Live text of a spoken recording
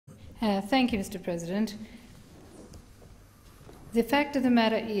Thank you, Mr. President. The fact of the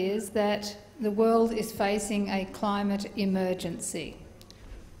matter is that the world is facing a climate emergency.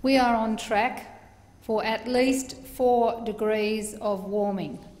 We are on track for at least 4 degrees of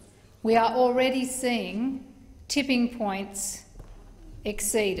warming. We are already seeing tipping points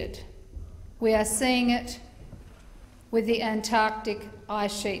exceeded. We are seeing it with the Antarctic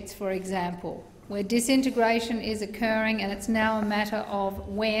ice sheets, for example, where disintegration is occurring, and it's now a matter of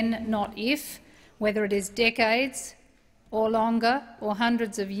when, not if, whether it is decades or longer or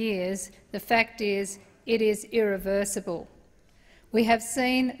hundreds of years. The fact is it is irreversible. We have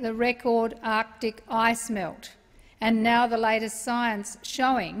seen the record Arctic ice melt, and now the latest science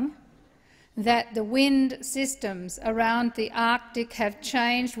showing that the wind systems around the Arctic have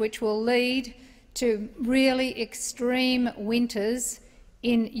changed, which will lead to really extreme winters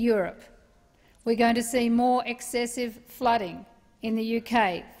in Europe. We're going to see more excessive flooding in the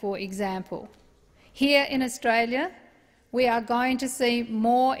UK, for example. Here in Australia, we are going to see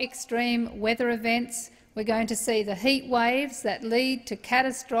more extreme weather events. We're going to see the heat waves that lead to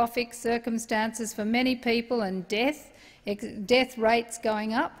catastrophic circumstances for many people and death rates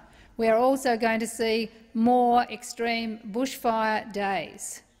going up. We are also going to see more extreme bushfire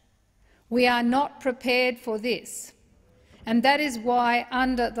days. We are not prepared for this, and that is why,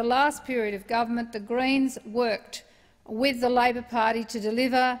 under the last period of government, the Greens worked with the Labor Party to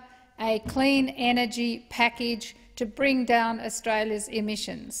deliver a clean energy package to bring down Australia's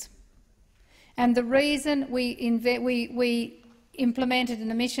emissions. And the reason we implemented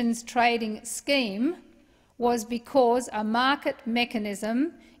an emissions trading scheme was because a market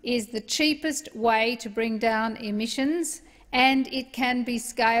mechanism is the cheapest way to bring down emissions, and it can be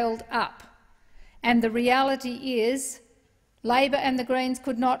scaled up. And the reality is Labor and the Greens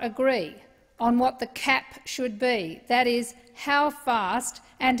could not agree on what the cap should be. That is, how fast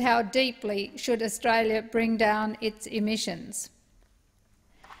and how deeply should Australia bring down its emissions.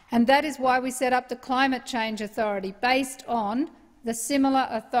 And that is why we set up the Climate Change Authority, based on the similar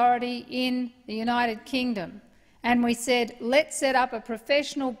authority in the United Kingdom. And we said, let's set up a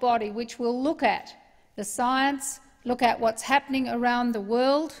professional body which will look at the science, look at what's happening around the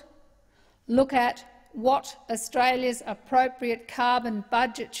world, look at what Australia's appropriate carbon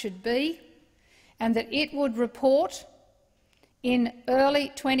budget should be, and that it would report in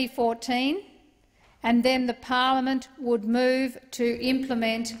early 2014, and then the parliament would move to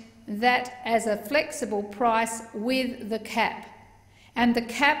implement that as a flexible price with the cap. And the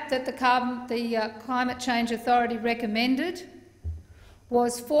cap that the Climate Change Authority recommended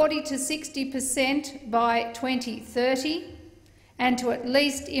was 40% to 60% by 2030, and to at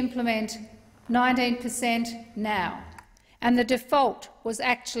least implement 19% now. And the default was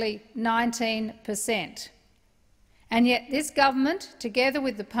actually 19%. And yet this government, together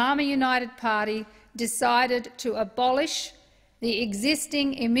with the Palmer United Party, decided to abolish the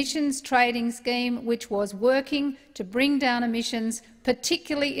existing emissions trading scheme, which was working to bring down emissions,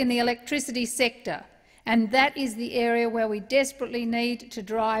 particularly in the electricity sector. And that is the area where we desperately need to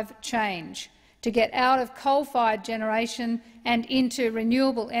drive change, to get out of coal-fired generation and into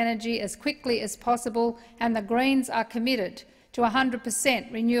renewable energy as quickly as possible. And the Greens are committed to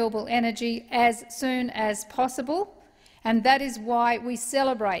 100% renewable energy as soon as possible. And that is why we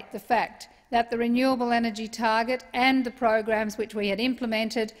celebrate the fact that the renewable energy target and the programs which we had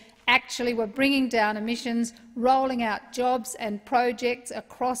implemented actually were bringing down emissions, rolling out jobs and projects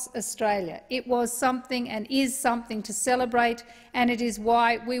across Australia. It was something and is something to celebrate, and it is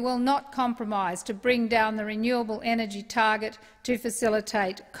why we will not compromise to bring down the renewable energy target to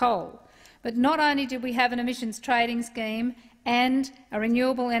facilitate coal. But not only did we have an emissions trading scheme and a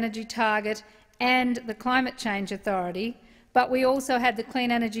renewable energy target and the Climate Change Authority, but we also had the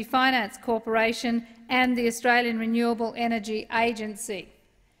Clean Energy Finance Corporation and the Australian Renewable Energy Agency.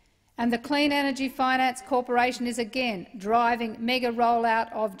 And the Clean Energy Finance Corporation is again driving mega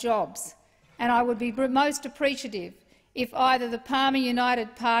rollout of jobs. And I would be most appreciative if either the Palmer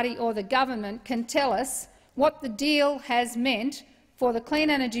United Party or the government can tell us what the deal has meant for the Clean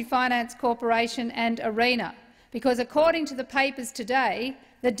Energy Finance Corporation and ARENA, because according to the papers today,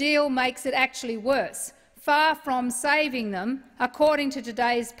 the deal makes it actually worse. Far from saving them, according to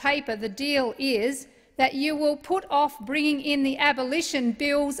today's paper, the deal is that you will put off bringing in the abolition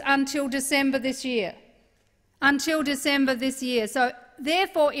bills until December this year. So,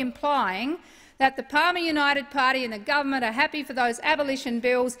 therefore implying that the Palmer United Party and the government are happy for those abolition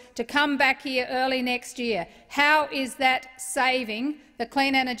bills to come back here early next year. How is that saving the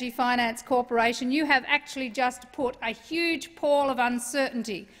Clean Energy Finance Corporation? You have actually just put a huge pall of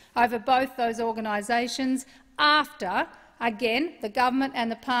uncertainty over both those organisations after again, the government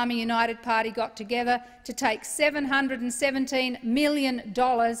and the Palmer United Party got together to take $717 million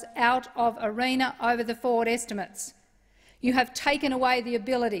out of ARENA over the forward estimates. You have taken away the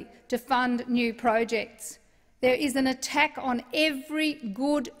ability to fund new projects. There is an attack on every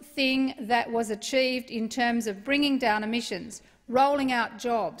good thing that was achieved in terms of bringing down emissions, rolling out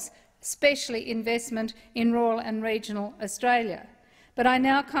jobs, especially investment in rural and regional Australia. But I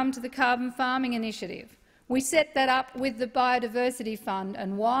now come to the Carbon Farming Initiative. We set that up with the Biodiversity Fund.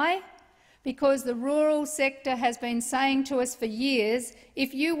 And why? Because the rural sector has been saying to us for years,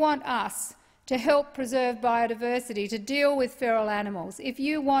 if you want us to help preserve biodiversity, to deal with feral animals, if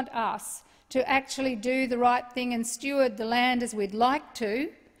you want us to actually do the right thing and steward the land as we'd like to,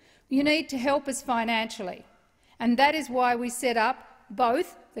 you need to help us financially. And that is why we set up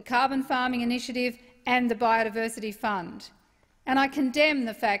both the Carbon Farming Initiative and the Biodiversity Fund. And I condemn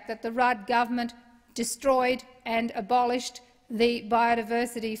the fact that the Rudd government destroyed and abolished the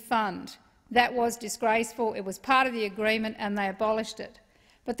Biodiversity Fund. That was disgraceful. It was part of the agreement and they abolished it.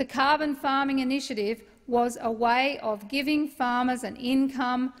 But the Carbon Farming Initiative was a way of giving farmers an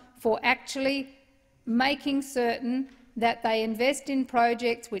income for actually making certain that they invest in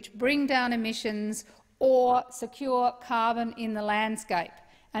projects which bring down emissions or secure carbon in the landscape,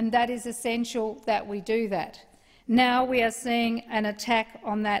 and that is essential that we do that. Now we are seeing an attack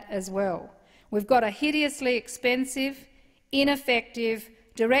on that as well. We've got a hideously expensive, ineffective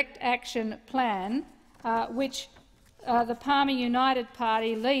direct action plan which the Palmer United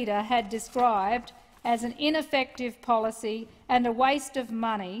Party leader had described as an ineffective policy and a waste of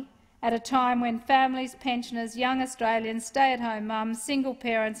money at a time when families, pensioners, young Australians, stay-at-home mums, single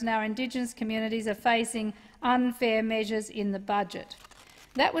parents and our Indigenous communities are facing unfair measures in the budget.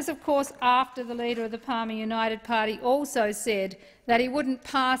 That was, of course, after the leader of the Palmer United Party also said that he wouldn't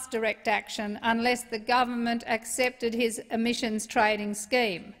pass direct action unless the government accepted his emissions trading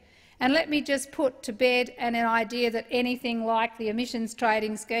scheme. And let me just put to bed an idea that anything like the emissions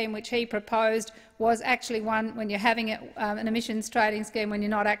trading scheme which he proposed was actually one when you're having an emissions trading scheme when you're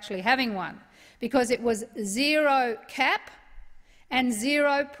not actually having one, because it was zero cap and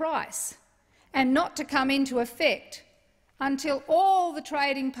zero price, and not to come into effect until all the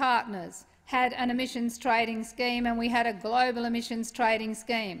trading partners had an emissions trading scheme and we had a global emissions trading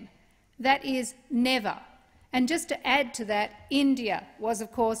scheme. That is never. And just to add to that, India was,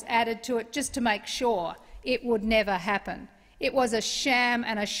 of course, added to it just to make sure it would never happen. It was a sham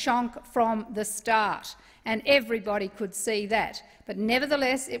and a shonk from the start, and everybody could see that. But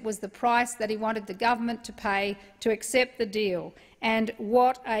nevertheless, it was the price that he wanted the government to pay to accept the deal. And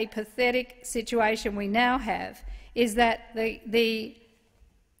what a pathetic situation we now have is that the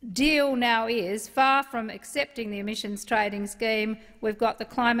deal now is, far from accepting the emissions trading scheme, we've got the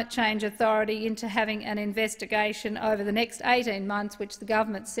Climate Change Authority into having an investigation over the next 18 months, which the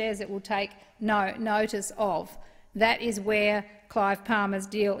government says it will take no notice of. That is where Clive Palmer's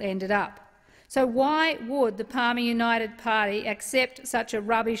deal ended up. So why would the Palmer United Party accept such a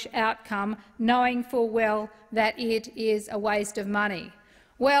rubbish outcome, knowing full well that it is a waste of money?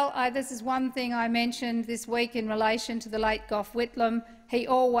 Well, this is one thing I mentioned this week in relation to the late Gough Whitlam. He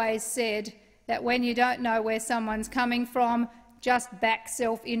always said that when you don't know where someone's coming from, just back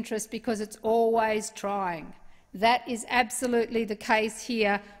self-interest because it's always trying. That is absolutely the case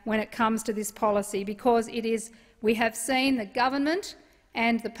here when it comes to this policy, because it is, we have seen the government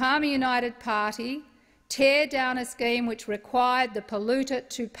and the Palmer United Party tear down a scheme which required the polluter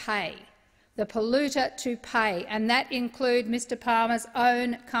to pay. The polluter to pay, and that include Mr Palmer's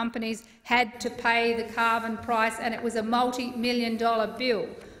own companies had to pay the carbon price, and it was a multi-million-dollar bill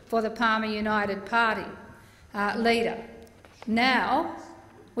for the Palmer United Party leader. Now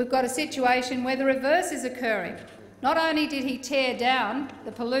we've got a situation where the reverse is occurring. Not only did he tear down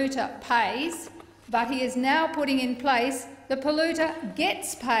the polluter pays, but he is now putting in place the polluter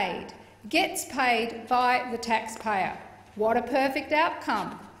gets paid by the taxpayer. What a perfect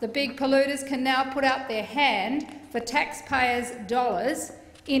outcome. The big polluters can now put out their hand for taxpayers' dollars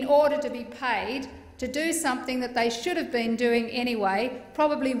in order to be paid to do something that they should have been doing anyway,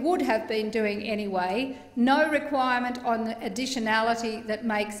 probably would have been doing anyway. No requirement on the additionality that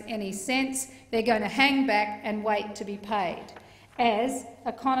makes any sense. They're going to hang back and wait to be paid. As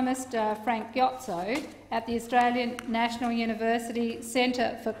economist Frank Ghiozzo at the Australian National University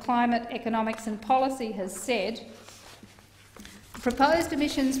Centre for Climate Economics and Policy has said, the proposed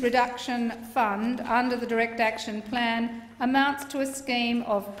emissions reduction fund under the Direct Action Plan amounts to a scheme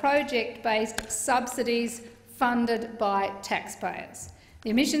of project-based subsidies funded by taxpayers.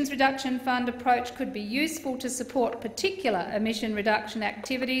 The emissions reduction fund approach could be useful to support particular emission reduction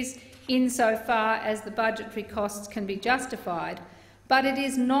activities insofar as the budgetary costs can be justified, but it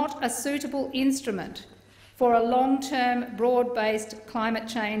is not a suitable instrument for a long-term, broad-based climate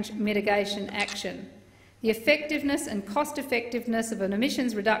change mitigation action. The effectiveness and cost-effectiveness of an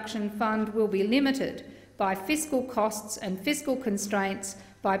emissions reduction fund will be limited by fiscal costs and fiscal constraints,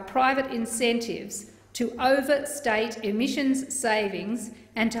 by private incentives to overstate emissions savings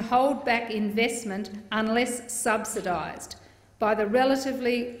and to hold back investment unless subsidised, by the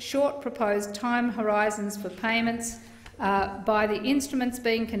relatively short proposed time horizons for payments, by the instruments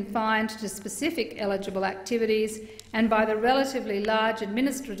being confined to specific eligible activities, and by the relatively large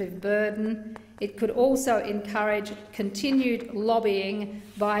administrative burden. It could also encourage continued lobbying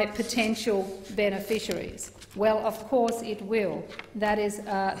by potential beneficiaries. Well, of course it will. That's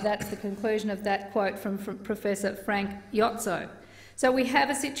the conclusion of that quote from Professor Frank Iozzo. So we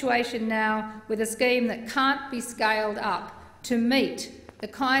have a situation now with a scheme that can't be scaled up to meet the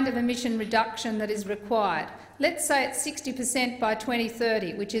kind of emission reduction that is required. Let's say it's 60% by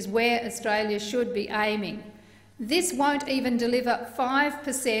 2030, which is where Australia should be aiming. This won't even deliver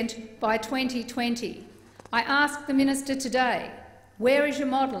 5% by 2020. I asked the minister today, where is your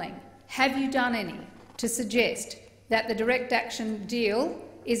modelling? Have you done any to suggest that the direct action deal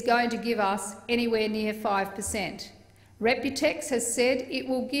is going to give us anywhere near 5%? Reputex has said it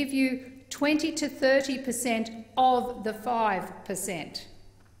will give you 20 to 30% of the 5%.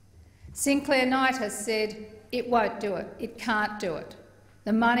 Sinclair Knight has said it won't do it, it can't do it.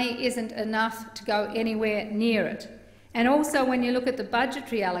 The money isn't enough to go anywhere near it. And also, when you look at the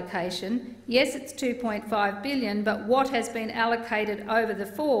budgetary allocation, yes, it's $2.5 billion, but what has been allocated over the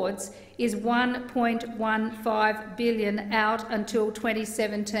forwards is $1.15 billion out until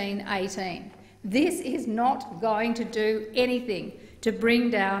 2017-18. This is not going to do anything to bring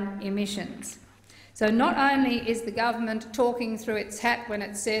down emissions. So not only is the government talking through its hat when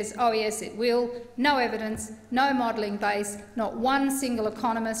it says, oh yes, it will, no evidence, no modelling base, not one single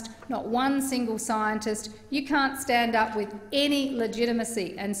economist, not one single scientist. You can't stand up with any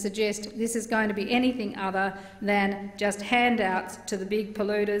legitimacy and suggest this is going to be anything other than just handouts to the big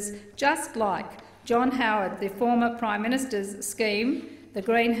polluters, just like John Howard, the former Prime Minister's scheme. The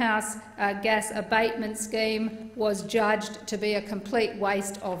greenhouse gas abatement scheme was judged to be a complete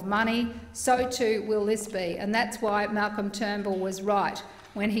waste of money. So too will this be, and that's why Malcolm Turnbull was right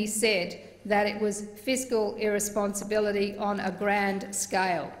when he said that it was fiscal irresponsibility on a grand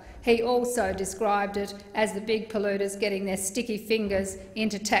scale. He also described it as the big polluters getting their sticky fingers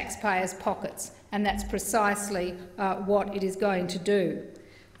into taxpayers' pockets, and that's precisely what it is going to do.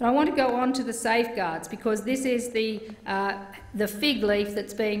 I want to go on to the safeguards, because this is the fig leaf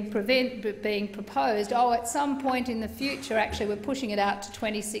that's being proposed. Oh, at some point in the future, actually we're pushing it out to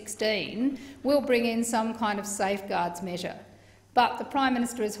 2016, we'll bring in some kind of safeguards measure. But the Prime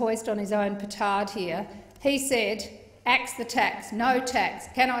Minister is hoist on his own petard here. He said, axe the tax, no tax,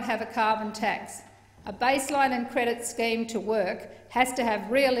 cannot have a carbon tax. A baseline and credit scheme to work has to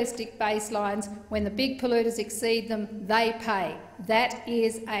have realistic baselines. When the big polluters exceed them, they pay. That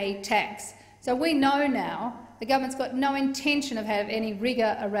is a tax. So we know now the government's got no intention of having any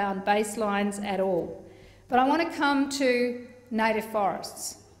rigour around baselines at all. But I want to come to native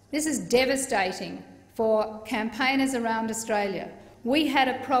forests. This is devastating for campaigners around Australia. We had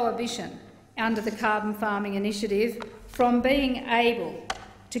a prohibition under the Carbon Farming Initiative from being able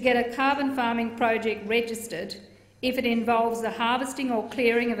to get a carbon farming project registered if it involves the harvesting or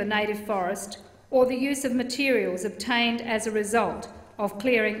clearing of a native forest or the use of materials obtained as a result of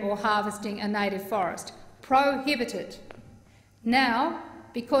clearing or harvesting a native forest. Prohibited. Now,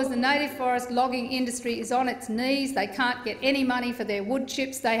 because the native forest logging industry is on its knees, they can't get any money for their wood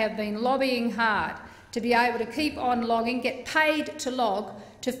chips, they have been lobbying hard to be able to keep on logging, get paid to log,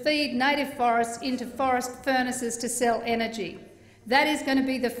 to feed native forests into forest furnaces to sell energy. That is going to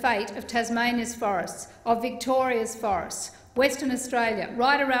be the fate of Tasmania's forests, of Victoria's forests, Western Australia,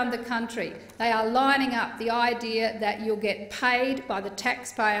 right around the country. They are lining up the idea that you'll get paid by the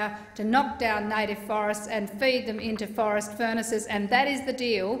taxpayer to knock down native forests and feed them into forest furnaces, and that is the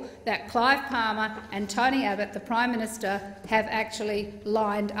deal that Clive Palmer and Tony Abbott, the Prime Minister, have actually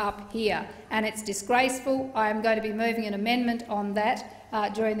lined up here. And it's disgraceful. I am going to be moving an amendment on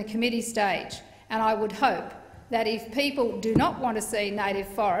that during the committee stage, and I would hope that if people do not want to see native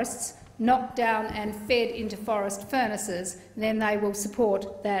forests knocked down and fed into forest furnaces, then they will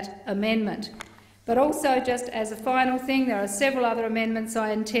support that amendment. But also, just as a final thing, there are several other amendments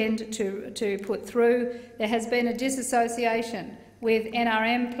I intend to put through. There has been a disassociation with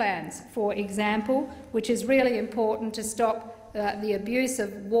NRM plans, for example, which is really important to stop the abuse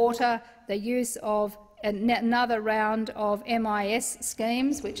of water, the use of another round of MIS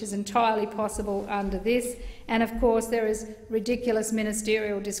schemes, which is entirely possible under this, and of course there is ridiculous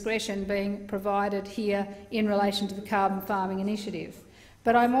ministerial discretion being provided here in relation to the carbon farming initiative.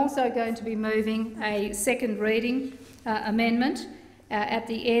 But I'm also going to be moving a second reading amendment. At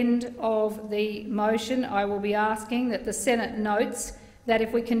the end of the motion, I will be asking that the Senate notes that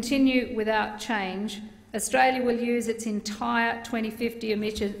if we continue without change, Australia will use its entire 2050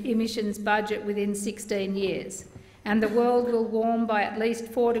 emissions budget within 16 years, and the world will warm by at least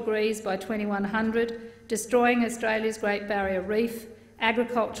 4 degrees by 2100, destroying Australia's Great Barrier Reef,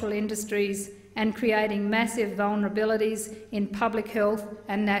 agricultural industries and creating massive vulnerabilities in public health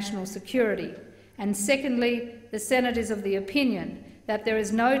and national security. And secondly, the Senate is of the opinion that there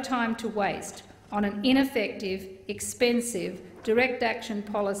is no time to waste on an ineffective, expensive, direct action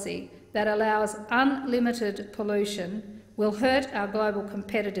policy that allows unlimited pollution, will hurt our global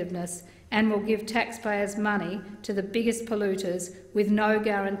competitiveness and will give taxpayers money to the biggest polluters with no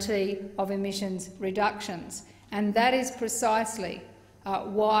guarantee of emissions reductions. And that is precisely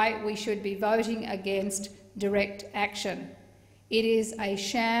why we should be voting against direct action. It is a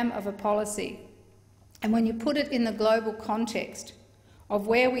sham of a policy. And when you put it in the global context of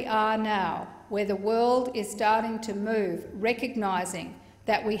where we are now, where the world is starting to move, recognising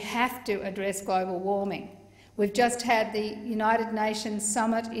that we have to address global warming. We've just had the United Nations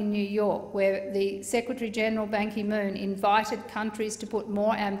Summit in New York, where the Secretary-General Ban Ki-moon invited countries to put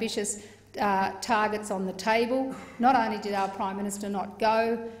more ambitious targets on the table. Not only did our Prime Minister not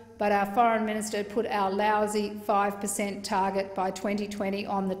go, but our Foreign Minister put our lousy 5% target by 2020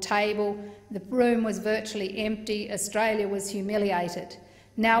 on the table. The room was virtually empty. Australia was humiliated.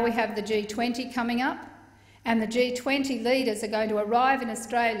 Now we have the G20 coming up, and the G20 leaders are going to arrive in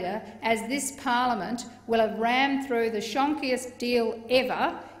Australia as this parliament will have rammed through the shonkiest deal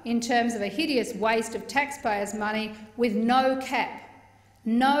ever in terms of a hideous waste of taxpayers' money with no cap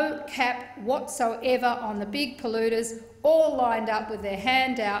whatsoever on the big polluters, all lined up with their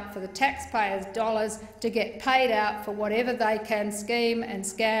hand out for the taxpayers' dollars to get paid out for whatever they can scheme and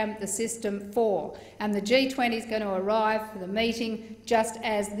scam the system for. And the G20 is going to arrive for the meeting just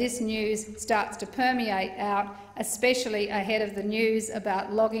as this news starts to permeate out, especially ahead of the news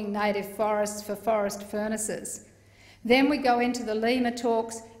about logging native forests for forest furnaces. Then we go into the Lima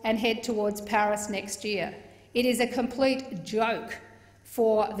talks and head towards Paris next year. It is a complete joke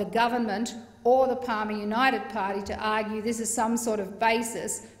for the government or the Palmer United Party to argue this is some sort of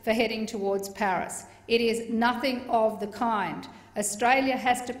basis for heading towards Paris. It is nothing of the kind. Australia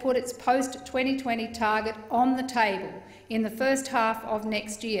has to put its post-2020 target on the table in the first half of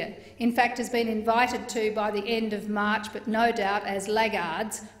next year. In fact, has been invited to by the end of March, but no doubt as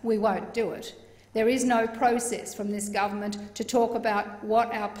laggards we won't do it. There is no process from this government to talk about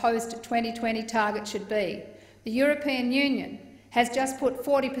what our post-2020 target should be. The European Union has just put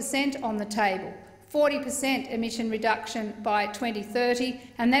 40% on the table, 40% emission reduction by 2030,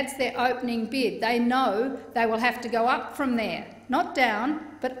 and that's their opening bid. They know they will have to go up from there, not down,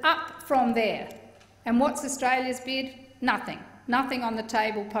 but up from there. And what's Australia's bid? Nothing. Nothing on the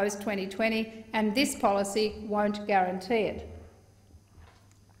table post-2020, and this policy won't guarantee it.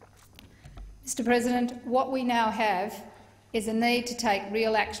 Mr. President, what we now have is a need to take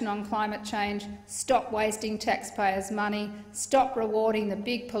real action on climate change, stop wasting taxpayers' money, stop rewarding the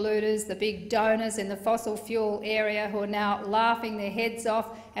big polluters, the big donors in the fossil fuel area who are now laughing their heads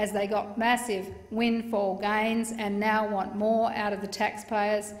off as they got massive windfall gains and now want more out of the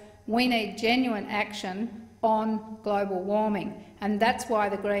taxpayers. We need genuine action on global warming, and that's why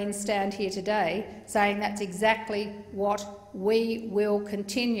the Greens stand here today saying that's exactly what we will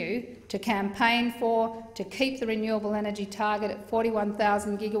continue to campaign for, to keep the renewable energy target at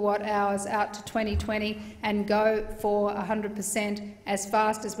 41,000 gigawatt-hours out to 2020 and go for 100% as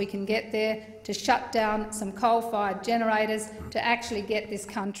fast as we can get there, to shut down some coal-fired generators, to actually get this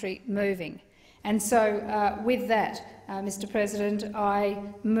country moving. And so, with that, Mr. President, I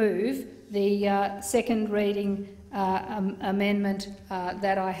move the second reading amendment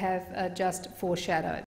that I have just foreshadowed.